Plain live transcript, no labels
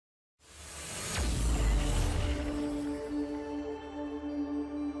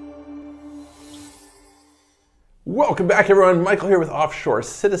Welcome back, everyone. Michael here with Offshore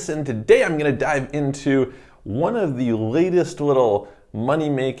Citizen. Today I'm going to dive into one of the latest little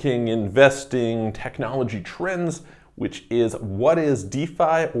money-making, investing, technology trends, which is what is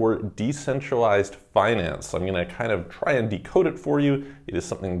DeFi or decentralized finance. I'm going to kind of try and decode it for you. It is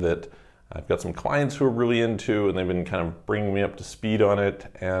something that I've got some clients who are really into, and they've been kind of bringing me up to speed on it,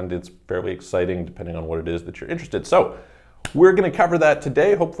 and it's fairly exciting depending on what it is that you're interested. So we're going to cover that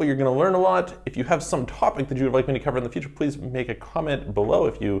today. Hopefully you're going to learn a lot. If you have some topic that you would like me to cover in the future, please make a comment below.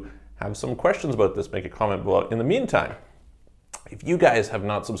 If you have some questions about this, make a comment below. In the meantime, if you guys have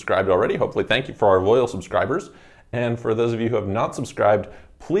not subscribed already, hopefully thank you for our loyal subscribers. And for those of you who have not subscribed,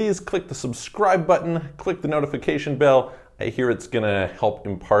 please click the subscribe button, click the notification bell. I hear it's going to help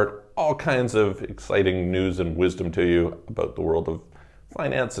impart all kinds of exciting news and wisdom to you about the world of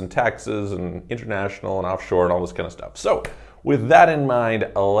finance and taxes and international and offshore and all this kind of stuff. So with that in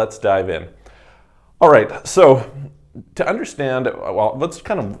mind, let's dive in. All right, so to understand, well, let's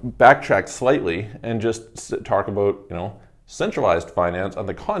kind of backtrack slightly and just talk about, centralized finance on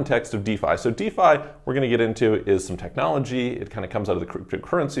the context of DeFi. So DeFi, we're going to get into is some technology. It kind of comes out of the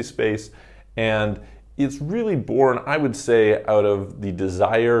cryptocurrency space, and it's really born, I would say, out of the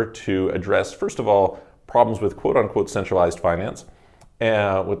desire to address, first of all, problems with quote-unquote centralized finance,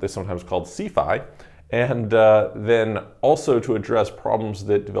 what they sometimes called CeFi, and then also to address problems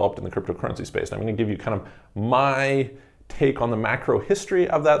that developed in the cryptocurrency space. And I'm going to give you kind of my take on the macro history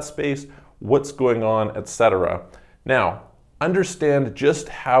of that space, what's going on, etc. Now, understand just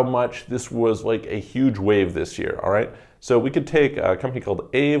how much this was like a huge wave this year, all right? So we could take a company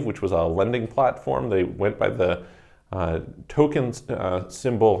called Aave, which was a lending platform. They went by the token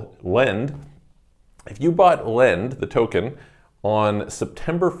symbol LEND. If you bought LEND, the token, on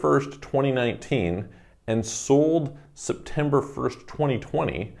September 1st, 2019 and sold September 1st,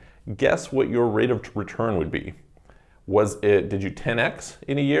 2020, guess what your rate of return would be? Did you 10x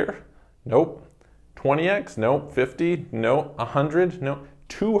in a year? Nope. 20x? Nope. 50? No. 100? No.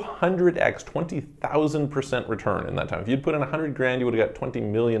 200x, 20,000% return in that time. If you'd put in 100 grand, you would have got $20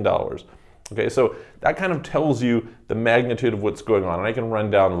 million. Okay, so that kind of tells you the magnitude of what's going on. And I can run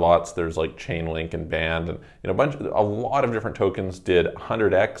down lots. There's like Chainlink and Band, and a lot of different tokens did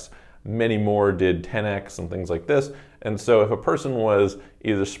 100x. Many more did 10x and things like this. And so if a person was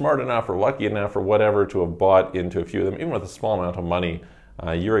either smart enough or lucky enough or whatever to have bought into a few of them, even with a small amount of money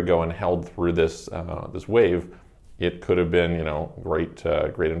a year ago and held through this this wave, it could have been great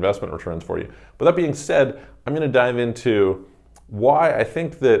investment returns for you. But that being said, I'm going to dive into why I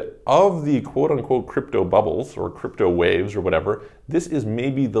think that of the quote-unquote crypto bubbles or crypto waves or whatever, this is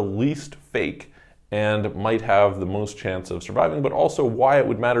maybe the least fake and might have the most chance of surviving, but also why it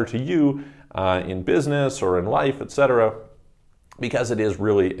would matter to you in business or in life, etc., because it is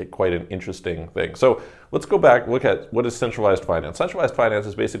really quite an interesting thing. So let's go back, look at what is centralized finance. Centralized finance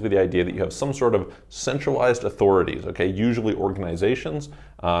is basically the idea that you have some sort of centralized authorities, okay, usually organizations.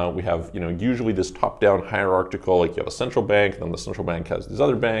 We have, usually this top-down hierarchical, like you have a central bank, and then the central bank has these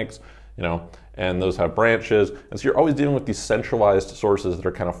other banks, and those have branches. And so you're always dealing with these centralized sources that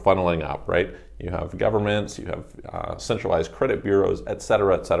are kind of funneling up, right? You have governments, you have centralized credit bureaus, et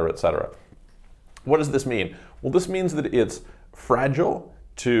cetera, et cetera, et cetera. What does this mean? Well, this means that it's fragile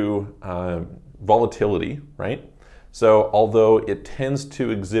to volatility, right? So although it tends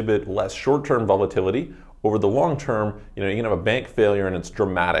to exhibit less short-term volatility, over the long term, you can have a bank failure and it's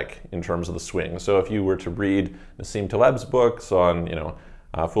dramatic in terms of the swing. So if you were to read Nassim Taleb's books on,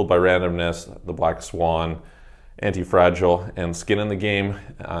 Fooled by Randomness, The Black Swan, Anti-Fragile, and Skin in the Game,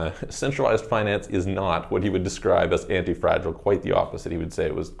 centralized finance is not what he would describe as anti-fragile. Quite the opposite. He would say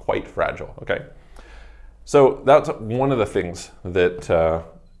it was quite fragile, okay? So that's one of the things that,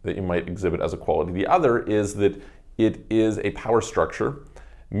 that you might exhibit as a quality. The other is that it is a power structure,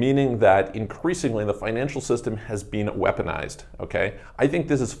 meaning that increasingly the financial system has been weaponized, okay? I think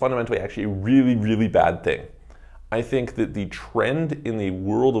this is fundamentally actually a really, really bad thing. I think that the trend in the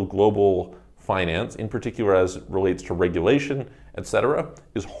world of global finance, in particular as it relates to regulation, etc.,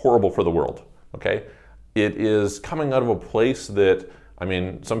 is horrible for the world, okay? It is coming out of a place that,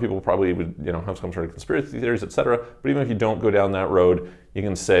 some people probably would, have some sort of conspiracy theories, etc. But even if you don't go down that road, you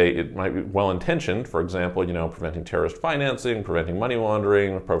can say it might be well-intentioned. For example, preventing terrorist financing, preventing money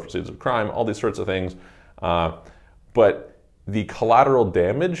laundering, proceeds of crime, all these sorts of things. But the collateral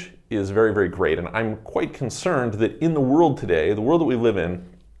damage is very, very great. And I'm quite concerned that in the world today, the world that we live in,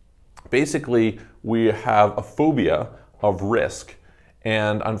 basically we have a phobia of risk.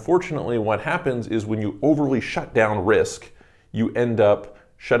 And unfortunately, what happens is when you overly shut down risk, you end up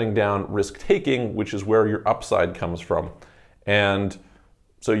shutting down risk-taking, which is where your upside comes from. And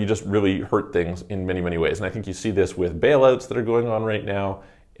so you just really hurt things in many, many ways. And I think you see this with bailouts that are going on right now.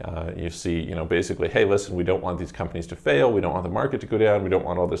 You see, basically, hey, listen, we don't want these companies to fail. We don't want the market to go down. We don't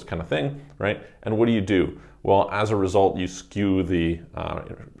want all this kind of thing, right? And what do? Well, as a result, you skew the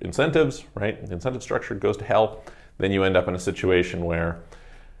incentives, right? The incentive structure goes to hell. Then you end up in a situation where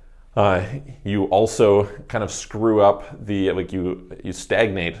you also kind of screw up you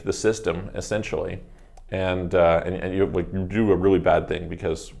stagnate the system essentially, and you do a really bad thing,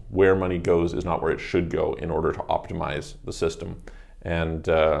 because where money goes is not where it should go in order to optimize the system. And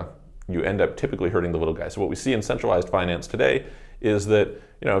you end up typically hurting the little guy. So what we see in centralized finance today is that,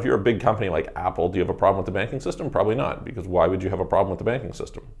 if you're a big company like Apple, do you have a problem with the banking system? Probably not, because why would you have a problem with the banking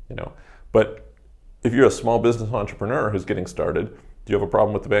system? But if you're a small business entrepreneur who's getting started, do you have a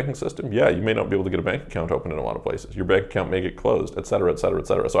problem with the banking system? Yeah, you may not be able to get a bank account open in a lot of places. Your bank account may get closed, et cetera, et cetera, et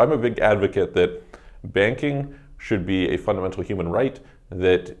cetera. So I'm a big advocate that banking should be a fundamental human right,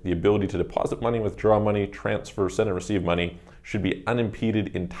 that the ability to deposit money, withdraw money, transfer, send and receive money should be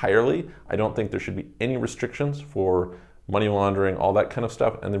unimpeded entirely. I don't think there should be any restrictions for money laundering, all that kind of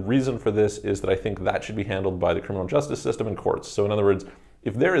stuff. And the reason for this is that I think that should be handled by the criminal justice system and courts. So in other words,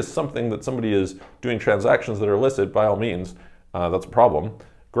 if there is something that somebody is doing transactions that are illicit, by all means, that's a problem.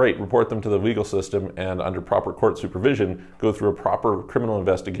 Great, report them to the legal system, and under proper court supervision, go through a proper criminal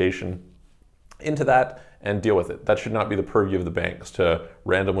investigation into that and deal with it. That should not be the purview of the banks to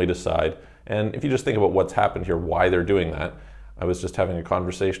randomly decide. And if you just think about what's happened here, why they're doing that. I was just having a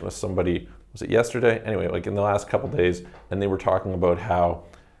conversation with somebody, was it yesterday? Anyway, like in the last couple of days, and they were talking about how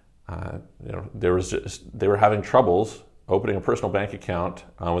they were having troubles opening a personal bank account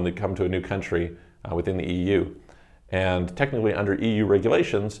when they come to a new country within the EU. And technically under EU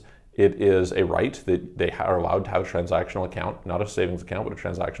regulations, it is a right that they are allowed to have a transactional account, not a savings account, but a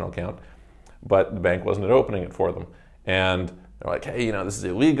transactional account. But the bank wasn't opening it for them. And they're like, hey, this is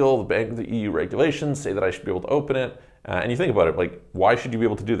illegal. The EU regulations say that I should be able to open it. And you think about it, like, why should you be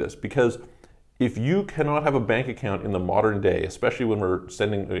able to do this? Because if you cannot have a bank account in the modern day, especially when we're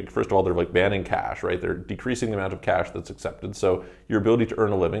sending, first of all, they're like banning cash, right? They're decreasing the amount of cash that's accepted. So your ability to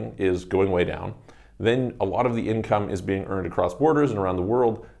earn a living is going way down. Then a lot of the income is being earned across borders and around the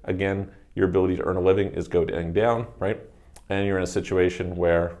world. Again, your ability to earn a living is going down, right? And you're in a situation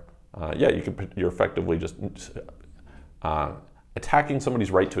where, you're effectively just attacking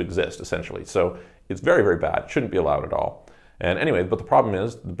somebody's right to exist, essentially. So it's very, very bad. It shouldn't be allowed at all. And anyway, but the problem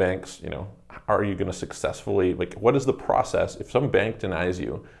is the banks, are you going to successfully, what is the process? If some bank denies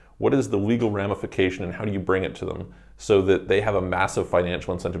you, what is the legal ramification and how do you bring it to them so that they have a massive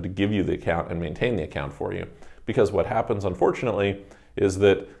financial incentive to give you the account and maintain the account for you? Because what happens, unfortunately, is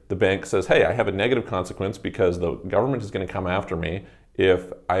that the bank says, hey, I have a negative consequence because the government is going to come after me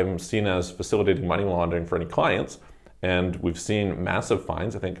if I'm seen as facilitating money laundering for any clients. And we've seen massive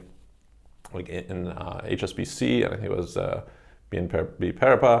fines, I think, like in HSBC, and I think it was BNP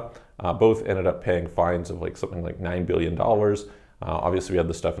Paribas, both ended up paying fines of something like $9 billion. Obviously, we had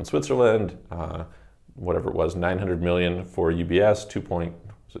the stuff in Switzerland, whatever it was, 900 million for UBS, 2.4,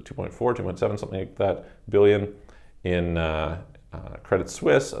 2.7, something like that, billion in Credit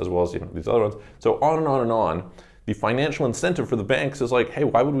Suisse, as well as these other ones. So on and on and on. The financial incentive for the banks is like, hey,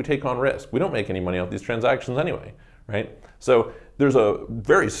 why would we take on risk? We don't make any money off these transactions anyway, right? So there's a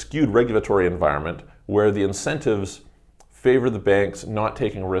very skewed regulatory environment where the incentives favor the banks not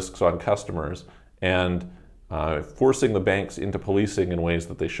taking risks on customers and forcing the banks into policing in ways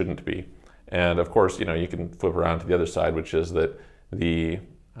that they shouldn't be. And of course, you can flip around to the other side, which is that the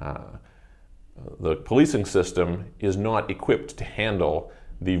policing system is not equipped to handle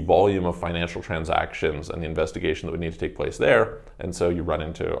the volume of financial transactions and the investigation that would need to take place there. And so you run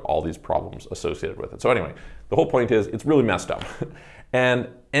into all these problems associated with it. So anyway, the whole point is it's really messed up. And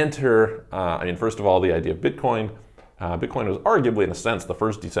enter, first of all, the idea of Bitcoin. Bitcoin was arguably, in a sense, the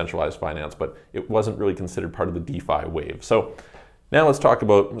first decentralized finance, but it wasn't really considered part of the DeFi wave. So now let's talk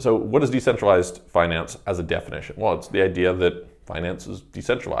about, so what is decentralized finance as a definition? Well, it's the idea that finance is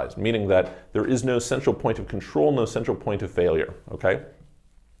decentralized, meaning that there is no central point of control, no central point of failure, okay?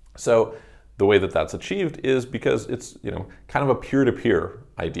 So the way that that's achieved is because it's, kind of a peer-to-peer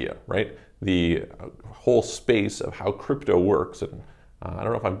idea, right? The whole space of how crypto works, and I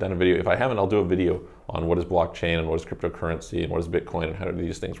don't know if I've done a video. If I haven't, I'll do a video on what is blockchain and what is cryptocurrency and what is Bitcoin and how do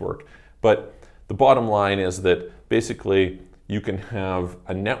these things work. But the bottom line is that basically you can have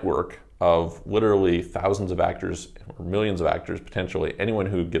a network of literally thousands of actors or millions of actors, potentially anyone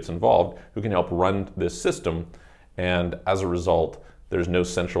who gets involved, who can help run this system. And as a result, there's no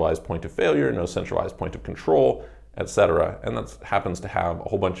centralized point of failure, no centralized point of control, etc. And that happens to have a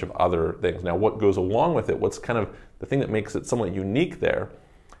whole bunch of other things. Now, what goes along with it, what's kind of the thing that makes it somewhat unique there,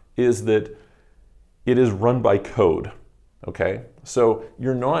 is that it is run by code, okay? So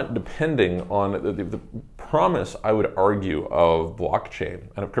you're not depending on, the promise, I would argue, of blockchain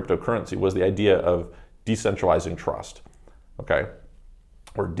and of cryptocurrency was the idea of decentralizing trust, okay?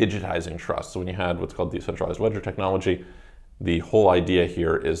 Or digitizing trust. So when you had what's called decentralized ledger technology, the whole idea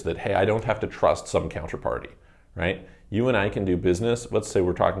here is that, hey, I don't have to trust some counterparty, right? You and I can do business. Let's say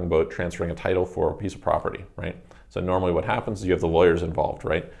we're talking about transferring a title for a piece of property, right? So normally what happens is you have the lawyers involved,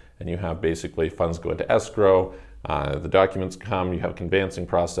 right? And you have basically funds go into escrow, the documents come, you have a conveyancing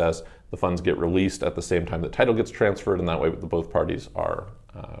process, the funds get released at the same time the title gets transferred, and that way both parties are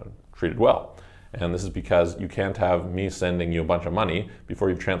treated well. And this is because you can't have me sending you a bunch of money before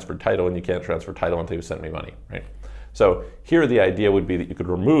you've transferred title, and you can't transfer title until you've sent me money, right? So here the idea would be that you could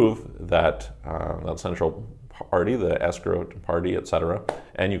remove that, that central party, the escrow party, etc.,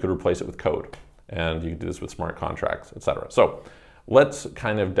 and you could replace it with code. And you can do this with smart contracts, etc. So let's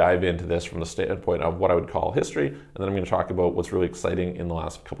kind of dive into this from the standpoint of what I would call history, and then I'm going to talk about what's really exciting in the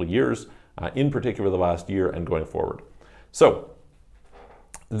last couple of years, in particular the last year and going forward. So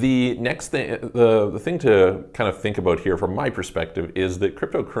the next thing, the thing to kind of think about here from my perspective is that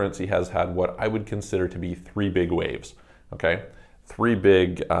cryptocurrency has had what I would consider to be three big waves, okay? Three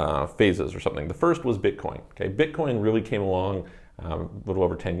big phases or something. The first was Bitcoin, okay? Bitcoin really came along a little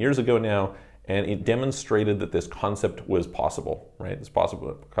over 10 years ago now, and it demonstrated that this concept was possible, right? This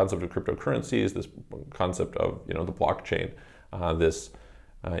possible concept of cryptocurrencies, this concept of, the blockchain, this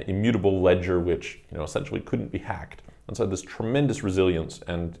immutable ledger which, essentially couldn't be hacked. And so this tremendous resilience,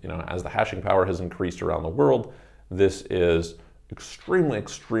 and as the hashing power has increased around the world, this is extremely,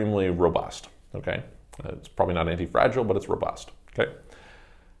 extremely robust, okay? It's probably not anti-fragile, but it's robust, okay?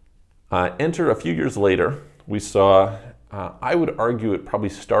 Enter a few years later, we saw, I would argue it probably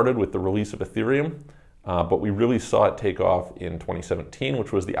started with the release of Ethereum, but we really saw it take off in 2017,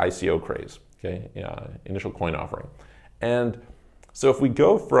 which was the ICO craze, okay? Initial coin offering. And so if we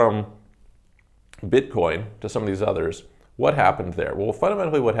go from Bitcoin to some of these others, what happened there? Well,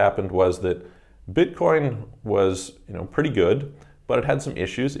 fundamentally what happened was that Bitcoin was, pretty good, but it had some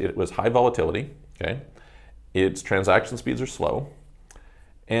issues. It was high volatility, okay? Its transaction speeds are slow,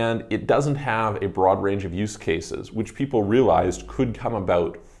 and it doesn't have a broad range of use cases, which people realized could come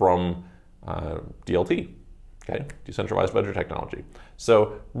about from DLT, okay? Decentralized ledger technology.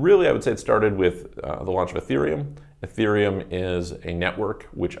 So really, I would say it started with the launch of Ethereum. Ethereum is a network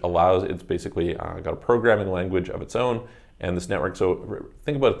which allows, it's basically got a programming language of its own, and this network, so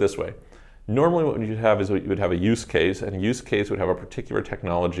think about it this way. Normally what you'd have is you would have a use case, and a use case would have a particular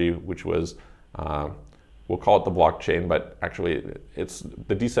technology which was, we'll call it the blockchain, but actually it's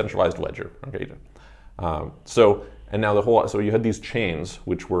the decentralized ledger, okay? And now so you had these chains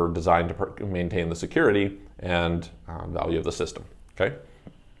which were designed to maintain the security and value of the system, okay?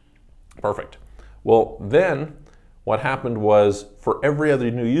 Perfect. Well, then what happened was for every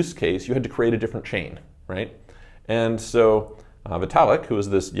other new use case, you had to create a different chain, right? And so Vitalik, who was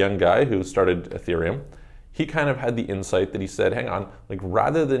this young guy who started Ethereum, he kind of had the insight that he said, hang on, like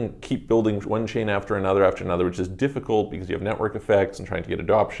rather than keep building one chain after another, which is difficult because you have network effects and trying to get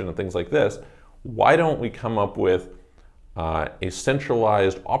adoption and things like this, why don't we come up with a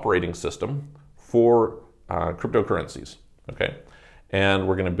centralized operating system for cryptocurrencies, okay? And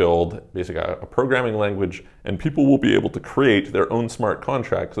we're going to build basically a programming language, and people will be able to create their own smart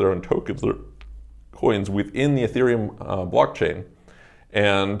contracts, their own tokens, their coins within the Ethereum blockchain,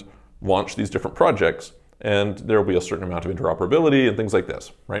 and launch these different projects. And there will be a certain amount of interoperability and things like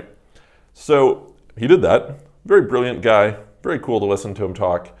this, right? So he did that. Very brilliant guy. Very cool to listen to him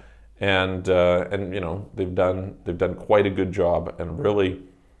talk. And they've done quite a good job. And really,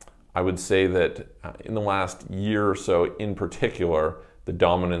 I would say that in the last year or so, in particular, the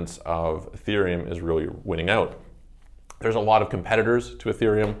dominance of Ethereum is really winning out. There's a lot of competitors to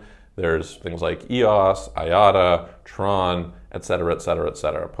Ethereum. There's things like EOS, IOTA, Tron, et cetera, et cetera, et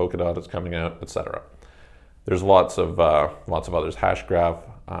cetera. Polkadot is coming out, et cetera. There's lots of others, Hashgraph,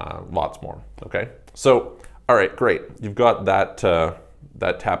 lots more, okay? So, all right, great. You've got that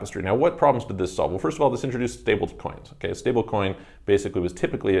tapestry. Now, what problems did this solve? Well, first of all, this introduced stable coins, okay? A stable coin basically was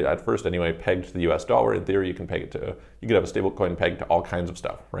typically, at first anyway, pegged to the US dollar. In theory, you could have a stable coin pegged to all kinds of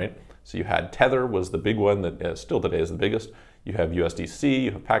stuff, right? So you had Tether was the big one that still today is the biggest. You have USDC,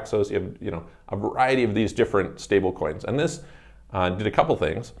 you have Paxos, you have, a variety of these different stable coins. And this did a couple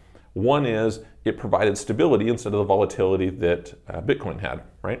things. One is it provided stability instead of the volatility that Bitcoin had,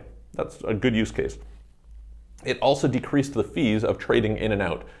 right? That's a good use case. It also decreased the fees of trading in and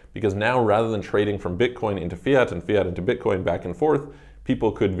out, because now rather than trading from Bitcoin into fiat and fiat into Bitcoin back and forth, people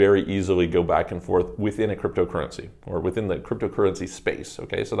could very easily go back and forth within a cryptocurrency or within the cryptocurrency space,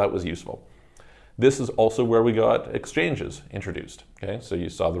 okay? So that was useful. This is also where we got exchanges introduced, okay? So you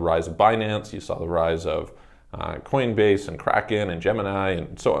saw the rise of Binance, you saw the rise of Coinbase and Kraken and Gemini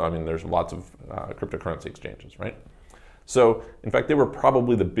and so on. I mean, there's lots of cryptocurrency exchanges, right? So in fact, they were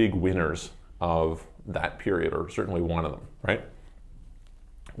probably the big winners of that period, or certainly one of them, right?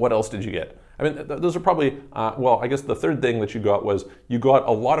 What else did you get? I mean, those are probably, well, I guess the third thing that you got was you got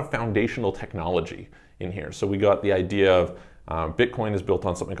a lot of foundational technology in here. So we got the idea of Bitcoin is built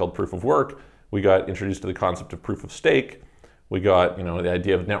on something called proof of work. We got introduced to the concept of proof of stake. We got, the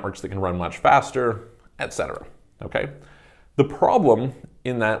idea of networks that can run much faster, etc. Okay? The problem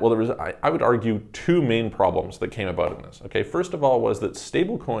in that, well, there was, I would argue, two main problems that came about in this. Okay? First of all was that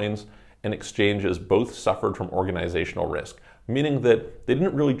stablecoins and exchanges both suffered from organizational risk, meaning that they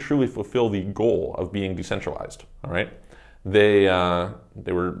didn't really truly fulfill the goal of being decentralized, all right? They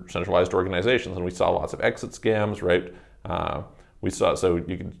were centralized organizations, and we saw lots of exit scams, right? So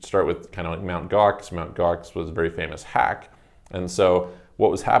you could start with kind of like Mt. Gox. Mt. Gox was a very famous hack. And so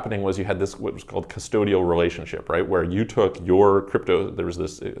what was happening was you had this, what was called custodial relationship, right? Where you took your crypto, there was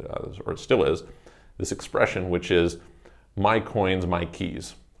this, or it still is, this expression, which is my coins, my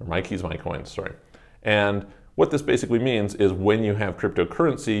keys, or my keys, my coins, sorry. And what this basically means is when you have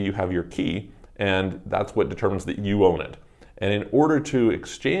cryptocurrency, you have your key, and that's what determines that you own it. And in order to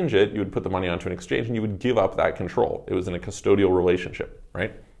exchange it, you would put the money onto an exchange and you would give up that control. It was in a custodial relationship,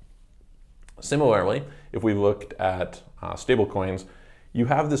 right? Similarly, if we looked at stable coins, you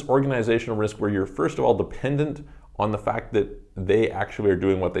have this organizational risk where you're first of all dependent on the fact that they actually are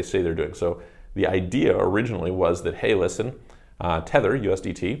doing what they say they're doing. So the idea originally was that, hey, listen, Tether,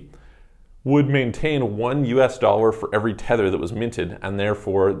 USDT, would maintain $1 US for every tether that was minted, and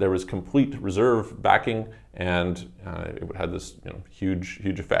therefore there was complete reserve backing, and it would have this huge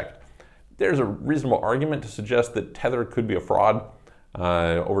effect. There's a reasonable argument to suggest that Tether could be a fraud.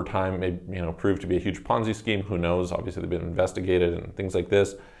 Over time, may prove to be a huge Ponzi scheme. Who knows? Obviously, they've been investigated and things like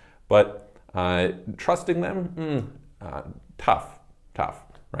this. But trusting them, tough,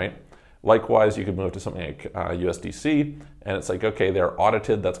 right? Likewise, you could move to something like USDC, and it's like, okay, they're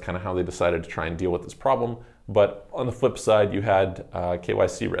audited. That's kind of how they decided to try and deal with this problem. But on the flip side, you had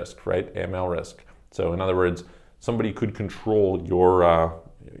KYC risk, right? AML risk. So in other words, somebody could control your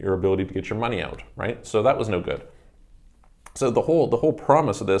ability to get your money out, right? So that was no good. So the whole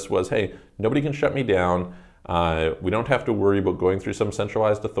promise of this was, hey, nobody can shut me down. We don't have to worry about going through some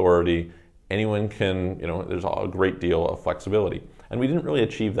centralized authority. Anyone can, there's a great deal of flexibility. And we didn't really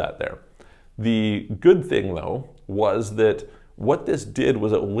achieve that there. The good thing, though, was that what this did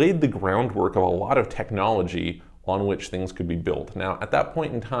was it laid the groundwork of a lot of technology on which things could be built. Now, at that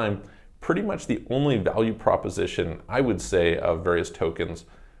point in time, pretty much the only value proposition, I would say, of various tokens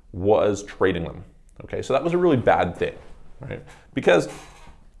was trading them. Okay, so that was a really bad thing, right? Because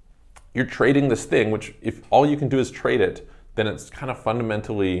you're trading this thing, which if all you can do is trade it, then it's kind of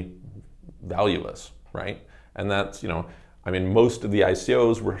fundamentally valueless, right? And that's, I mean, most of the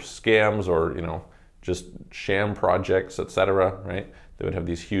ICOs were scams or, just sham projects, etc., right? They would have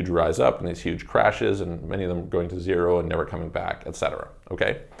these huge rise up and these huge crashes, and many of them going to zero and never coming back, etc.,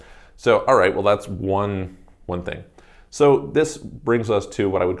 okay? So, all right, well, that's one thing. So this brings us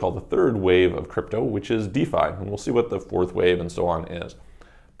to what I would call the third wave of crypto, which is DeFi, and we'll see what the fourth wave and so on is.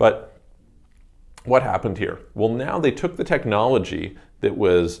 But what happened here? Well, now they took the technology that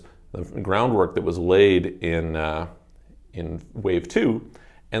was the groundwork that was laid in wave 2,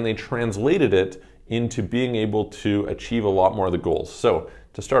 and they translated it into being able to achieve a lot more of the goals. So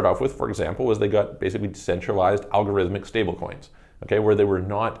to start off with, for example, was they got basically decentralized algorithmic stablecoins, okay, where they were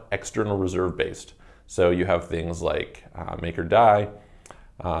not external reserve based. So you have things like Make or Die,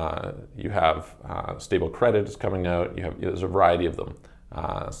 you have stable credit is coming out, there's a variety of them.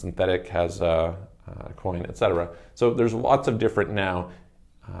 Synthetic has a coin, etc. So there's lots of different now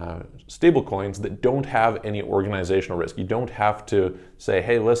stable coins that don't have any organizational risk. You don't have to say,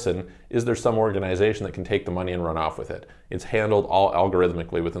 hey, listen, is there some organization that can take the money and run off with it? It's handled all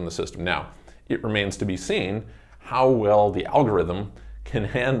algorithmically within the system. Now, it remains to be seen how well the algorithm can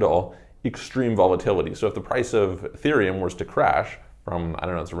handle extreme volatility. So if the price of Ethereum was to crash from, I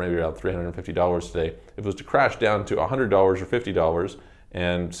don't know, it's maybe around $350 today, if it was to crash down to $100 or $50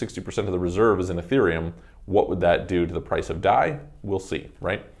 and 60% of the reserve is in Ethereum, what would that do to the price of DAI? We'll see,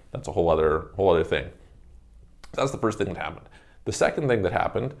 right? That's a whole other thing. That's the first thing that happened. The second thing that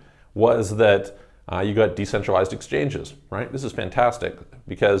happened was that you got decentralized exchanges, right? This is fantastic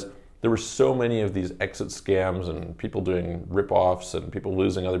because there were so many of these exit scams and people doing rip-offs and people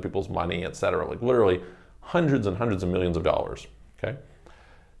losing other people's money, etc. Like literally hundreds and hundreds of millions of dollars, okay?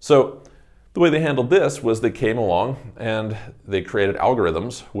 So the way they handled this was they came along and they created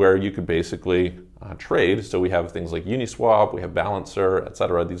algorithms where you could basically trade. So we have things like Uniswap, we have Balancer,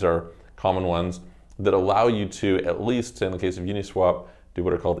 etc. These are common ones that allow you to, at least in the case of Uniswap, do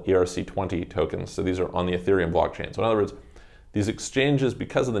what are called ERC20 tokens. So these are on the Ethereum blockchain. So in other words, these exchanges,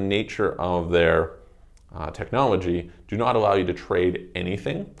 because of the nature of their technology, do not allow you to trade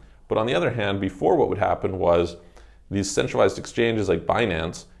anything. But on the other hand, before, what would happen was these centralized exchanges like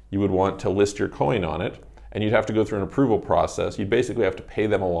Binance, you would want to list your coin on it, and you'd have to go through an approval process. You'd basically have to pay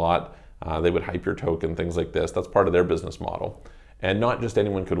them a lot. They would hype your token, things like this. That's part of their business model. And not just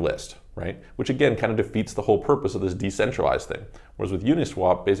anyone could list, right? Which again kind of defeats the whole purpose of this decentralized thing. Whereas with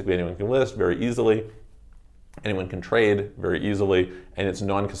Uniswap, basically anyone can list very easily, anyone can trade very easily, and it's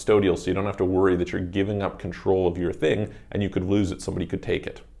non-custodial, so you don't have to worry that you're giving up control of your thing and you could lose it, somebody could take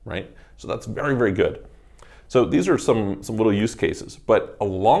it, right? So that's very, very good. So these are some little use cases, but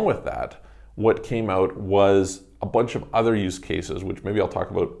along with that, what came out was a bunch of other use cases, which maybe I'll talk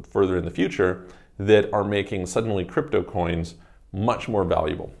about further in the future, that are making suddenly crypto coins much more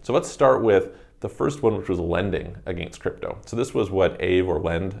valuable. So let's start with the first one, which was lending against crypto. So this was what Aave or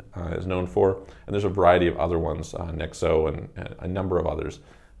Lend is known for, and there's a variety of other ones, Nexo and a number of others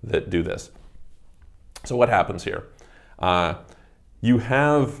that do this. So what happens here? You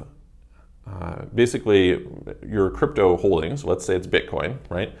have basically your crypto holdings. Let's say it's Bitcoin,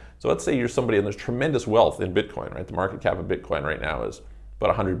 right? So let's say you're somebody and there's tremendous wealth in Bitcoin, right? The market cap of Bitcoin right now is about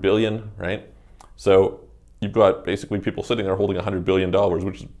 100 billion, right? So you've got basically people sitting there holding $100 billion,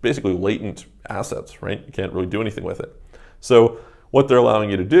 which is basically latent assets, right? You can't really do anything with it. So what they're allowing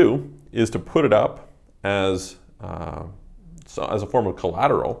you to do is to put it up as a form of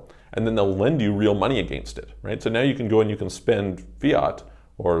collateral, and then they'll lend you real money against it, right? So now you can go and you can spend fiat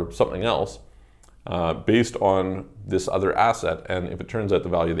or something else based on this other asset. And if it turns out the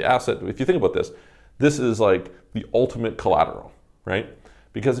value of the asset, if you think about this, this is like the ultimate collateral, right?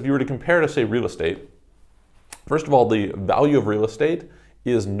 Because if you were to compare to, say, real estate, first of all, the value of real estate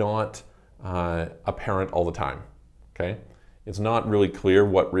is not apparent all the time, okay? It's not really clear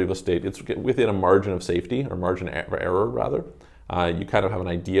what real estate, it's within a margin of safety, or margin of error rather. You kind of have an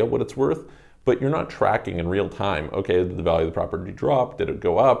idea what it's worth, but you're not tracking in real time, okay, did the value of the property drop, did it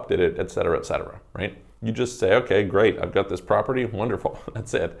go up, did it, et cetera, right? You just say, okay, great, I've got this property, wonderful,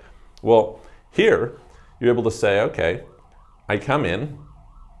 that's it. Well, here, you're able to say, okay, I come in,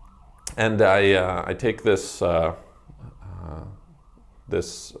 and I take this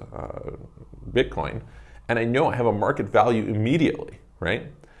Bitcoin, and I know I have a market value immediately,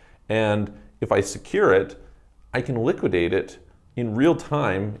 right? And if I secure it, I can liquidate it in real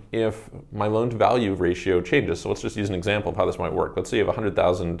time if my loan to value ratio changes. So let's just use an example of how this might work. Let's say you have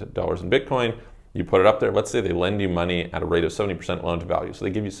 $100,000 in Bitcoin, you put it up there, let's say they lend you money at a rate of 70% loan to value, so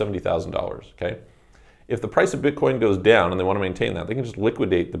they give you $70,000, okay? If the price of Bitcoin goes down and they want to maintain that, they can just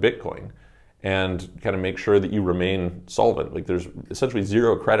liquidate the Bitcoin and kind of make sure that you remain solvent. Like there's essentially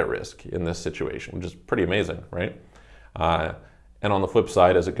zero credit risk in this situation, which is pretty amazing, right? And on the flip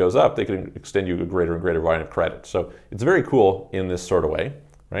side, as it goes up, they can extend you a greater and greater line of credit. So it's very cool in this sort of way,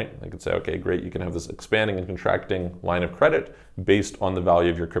 right? They could say, okay, great, you can have this expanding and contracting line of credit based on the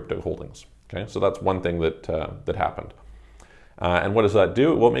value of your crypto holdings, okay? So that's one thing that, that happened. And what does that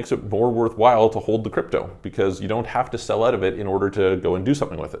do? Well, it makes it more worthwhile to hold the crypto because you don't have to sell out of it in order to go and do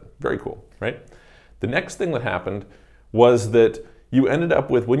something with it. Very cool, right? The next thing that happened was that you ended up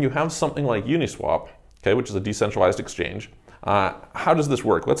with, when you have something like Uniswap, okay, which is a decentralized exchange, how does this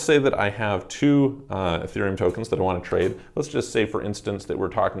work? Let's say that I have two Ethereum tokens that I want to trade. Let's just say, for instance, that we're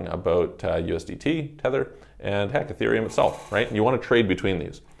talking about USDT, Tether, and heck, Ethereum itself, right? And you want to trade between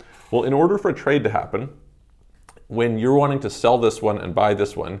these. Well, in order for a trade to happen, when you're wanting to sell this one and buy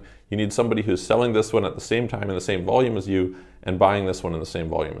this one, you need somebody who's selling this one at the same time in the same volume as you and buying this one in the same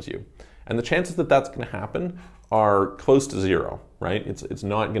volume as you. And the chances that that's going to happen are close to zero, right? It's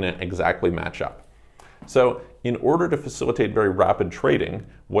not going to exactly match up. So in order to facilitate very rapid trading,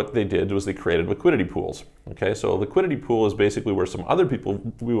 what they did was they created liquidity pools. Okay, so a liquidity pool is basically where some other people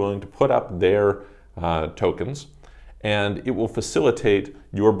will be willing to put up their tokens, and it will facilitate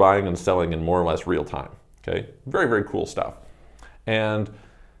your buying and selling in more or less real time. Okay, very, very cool stuff. And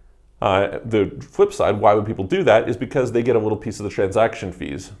the flip side, why would people do that, is because they get a little piece of the transaction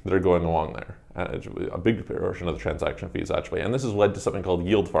fees that are going along there. A big portion of the transaction fees, actually. And this has led to something called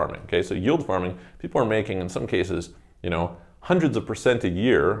yield farming. Okay, so yield farming, people are making, in some cases, hundreds of percent a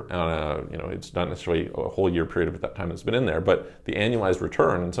year. It's not necessarily a whole year period of that time that's been in there, but the annualized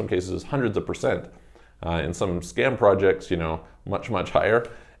return, in some cases, is hundreds of percent. In some scam projects, much, much higher.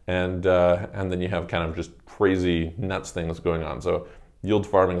 And then you have kind of just crazy nuts things going on. So Yield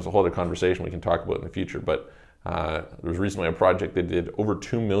farming is a whole other conversation we can talk about in the future, but there was recently a project that did over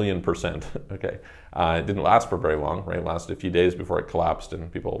 2,000,000%. Okay, it didn't last for very long, right? It lasted a few days before it collapsed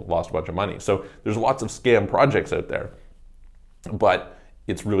and people lost a bunch of money. So there's lots of scam projects out there, but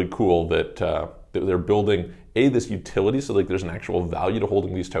it's really cool that, that they're building this utility, so like there's an actual value to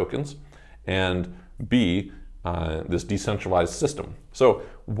holding these tokens, and B, this decentralized system. So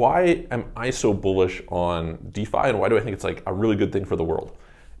why am I so bullish on DeFi, and why do I think it's like a really good thing for the world?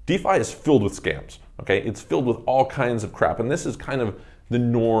 DeFi is filled with scams, okay? It's filled with all kinds of crap, and this is kind of the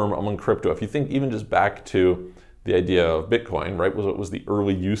norm among crypto. If you think even just back to the idea of Bitcoin, right, was the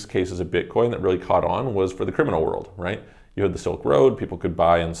early use cases of Bitcoin that really caught on was for the criminal world, right? You had the Silk Road, people could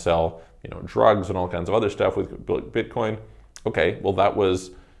buy and sell, you know, drugs and all kinds of other stuff with Bitcoin. Okay, well that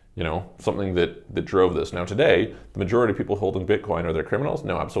was, you know, something that drove this. Now today, the majority of people holding Bitcoin, are they criminals?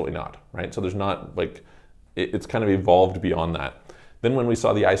 No, absolutely not, right? So there's not like, it's kind of evolved beyond that. Then when we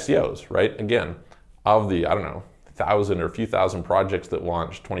saw the ICOs, right? Again, of the, I don't know, 1,000 or a few thousand projects that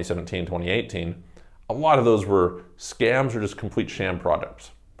launched 2017, 2018, a lot of those were scams or just complete sham projects,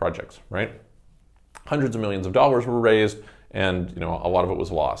 right? Hundreds of millions of dollars were raised, and you know, a lot of it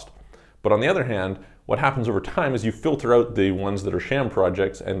was lost. But on the other hand, what happens over time is you filter out the ones that are sham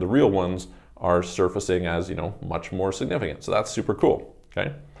projects, and the real ones are surfacing as, you know, much more significant. So that's super cool,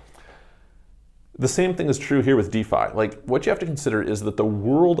 okay? The same thing is true here with DeFi. Like, what you have to consider is that the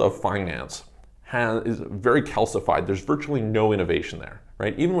world of finance is very calcified. There's virtually no innovation there,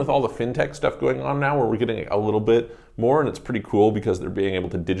 right? Even with all the fintech stuff going on now, where we're getting a little bit more, and it's pretty cool because they're being able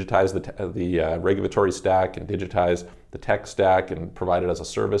to digitize the regulatory stack and digitize the tech stack and provide it as a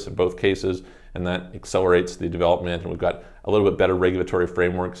service in both cases, and that accelerates the development. And we've got a little bit better regulatory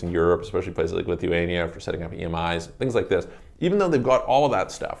frameworks in Europe, especially places like Lithuania for setting up EMIs, things like this. Even though they've got all of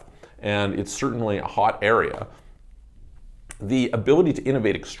that stuff, and it's certainly a hot area, the ability to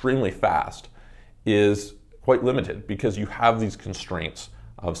innovate extremely fast is quite limited because you have these constraints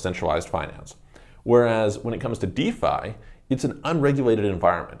of centralized finance. Whereas when it comes to DeFi, it's an unregulated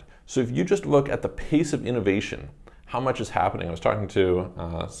environment. So if you just look at the pace of innovation, how much is happening. I was talking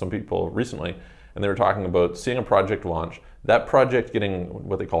to some people recently, and they were talking about seeing a project launch, that project getting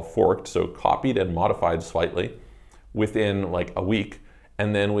what they call forked, so copied and modified slightly within like a week,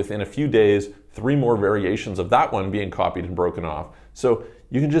 and then within a few days, 3 more variations of that one being copied and broken off. So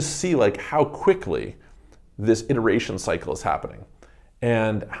you can just see like how quickly this iteration cycle is happening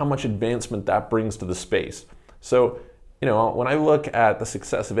and how much advancement that brings to the space. So, you know, when I look at the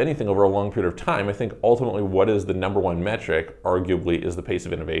success of anything over a long period of time, I think ultimately what is the #1 metric, arguably, is the pace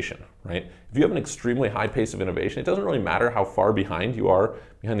of innovation, right? If you have an extremely high pace of innovation, it doesn't really matter how far behind you are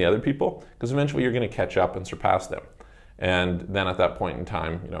behind the other people, because eventually you're going to catch up and surpass them. And then at that point in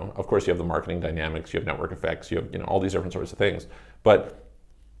time, you know, of course you have the marketing dynamics, you have network effects, you have, you know, all these different sorts of things. But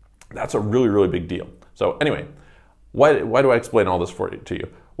that's a really, really big deal. So anyway, why do I explain all this to you?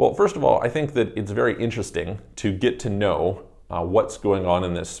 Well, first of all, I think that it's very interesting to get to know what's going on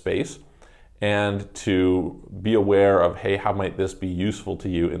in this space and to be aware of, hey, how might this be useful to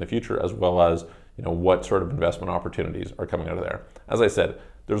you in the future, as well as, you know, what sort of investment opportunities are coming out of there. As I said,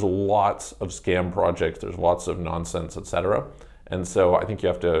 there's lots of scam projects, there's lots of nonsense, etc. And so I think you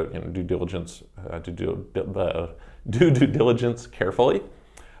have to, you know, do due diligence carefully.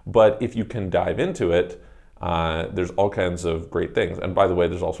 But if you can dive into it, there's all kinds of great things. And by the way,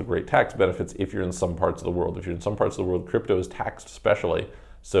 there's also great tax benefits if you're in some parts of the world. If you're in some parts of the world, crypto is taxed specially,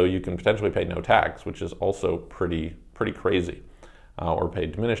 so you can potentially pay no tax, which is also pretty crazy, or pay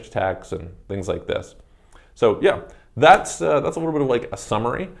diminished tax and things like this. So yeah, that's a little bit of like a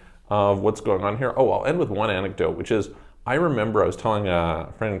summary of what's going on here. Oh, I'll end with one anecdote, which is I remember I was telling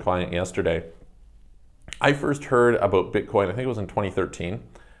a friend and client yesterday, I first heard about Bitcoin, I think it was in 2013.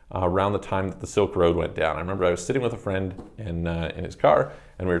 Around the time that the Silk Road went down. I remember I was sitting with a friend in his car,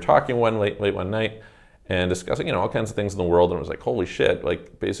 and we were talking late one night and discussing, you know, all kinds of things in the world, and it was like, holy shit,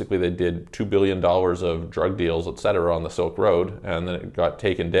 like basically they did $2 billion of drug deals, etc. on the Silk Road, and then it got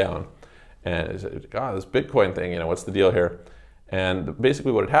taken down. And I said, God, this Bitcoin thing, you know, what's the deal here? And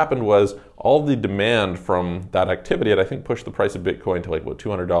basically what had happened was all the demand from that activity had, I think, pushed the price of Bitcoin to like, what,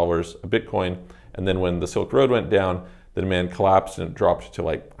 $200 a Bitcoin. And then when the Silk Road went down, the demand collapsed and it dropped to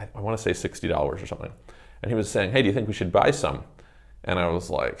like, I want to say $60 or something. And he was saying, hey, do you think we should buy some? And I was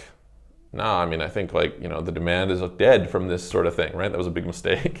like, no, I mean, I think like, you know, the demand is dead from this sort of thing, right? That was a big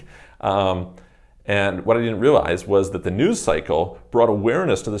mistake. And what I didn't realize was that the news cycle brought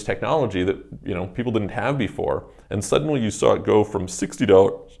awareness to this technology that, you know, people didn't have before. And suddenly you saw it go from $60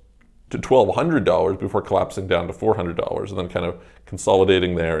 to $1,200 before collapsing down to $400, and then kind of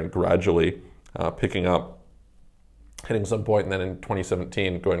consolidating there and gradually picking up. hitting some point, and then in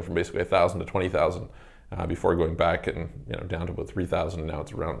 2017 going from basically 1,000 to 20,000 before going back and down to about 3,000. Now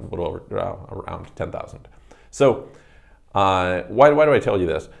it's around a little over around 10,000. So why do I tell you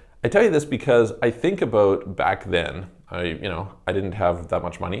this? I tell you this because I think about back then. I didn't have that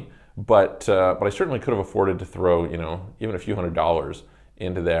much money, but I certainly could have afforded to throw even a few $100s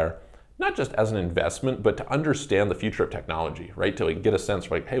into there, not just as an investment, but to understand the future of technology, right? To get a sense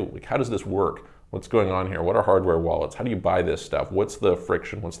of hey, how does this work? What's going on here? What are hardware wallets? How do you buy this stuff? What's the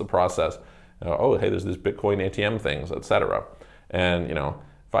friction? What's the process? Oh, hey, there's these Bitcoin ATM things, etc. And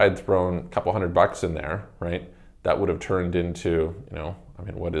if I had thrown a couple $100 in there, right, that would have turned into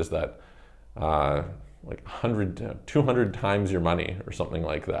what is that? Like 100, 200 times your money or something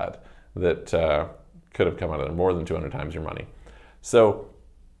like that. That could have come out of there, more than 200 times your money. So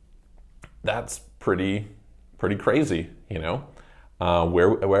that's pretty crazy,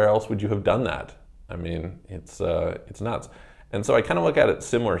 Where else would you have done that? I mean, it's nuts. And so I kind of look at it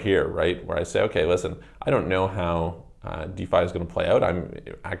similar here, right? Where I say, okay, listen, I don't know how DeFi is going to play out. I'm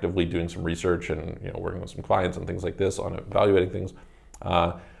actively doing some research and working with some clients and things like this on evaluating things.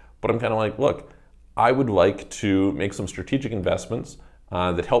 But I'm kind of like, look, I would like to make some strategic investments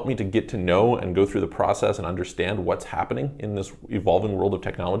that help me to get to know and go through the process and understand what's happening in this evolving world of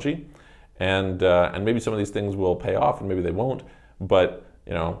technology. And maybe some of these things will pay off and maybe they won't. But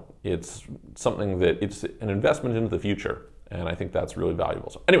it's something that it's an investment into the future. And I think that's really valuable.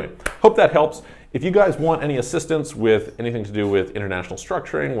 So anyway, hope that helps. If you guys want any assistance with anything to do with international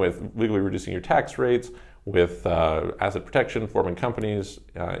structuring, with legally reducing your tax rates, with asset protection, forming companies,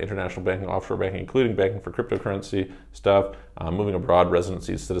 international banking, offshore banking, including banking for cryptocurrency stuff, moving abroad,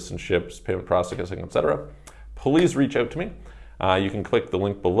 residencies, citizenships, payment processing, etc., please reach out to me. You can click the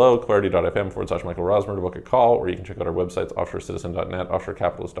link below, clarity.fm/Michael Rosmer to book a call, or you can check out our websites, offshorecitizen.net,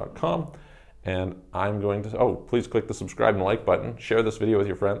 offshorecapitalist.com. And I'm going to, please click the subscribe and like button, share this video with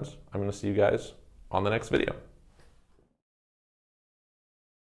your friends. I'm going to see you guys on the next video.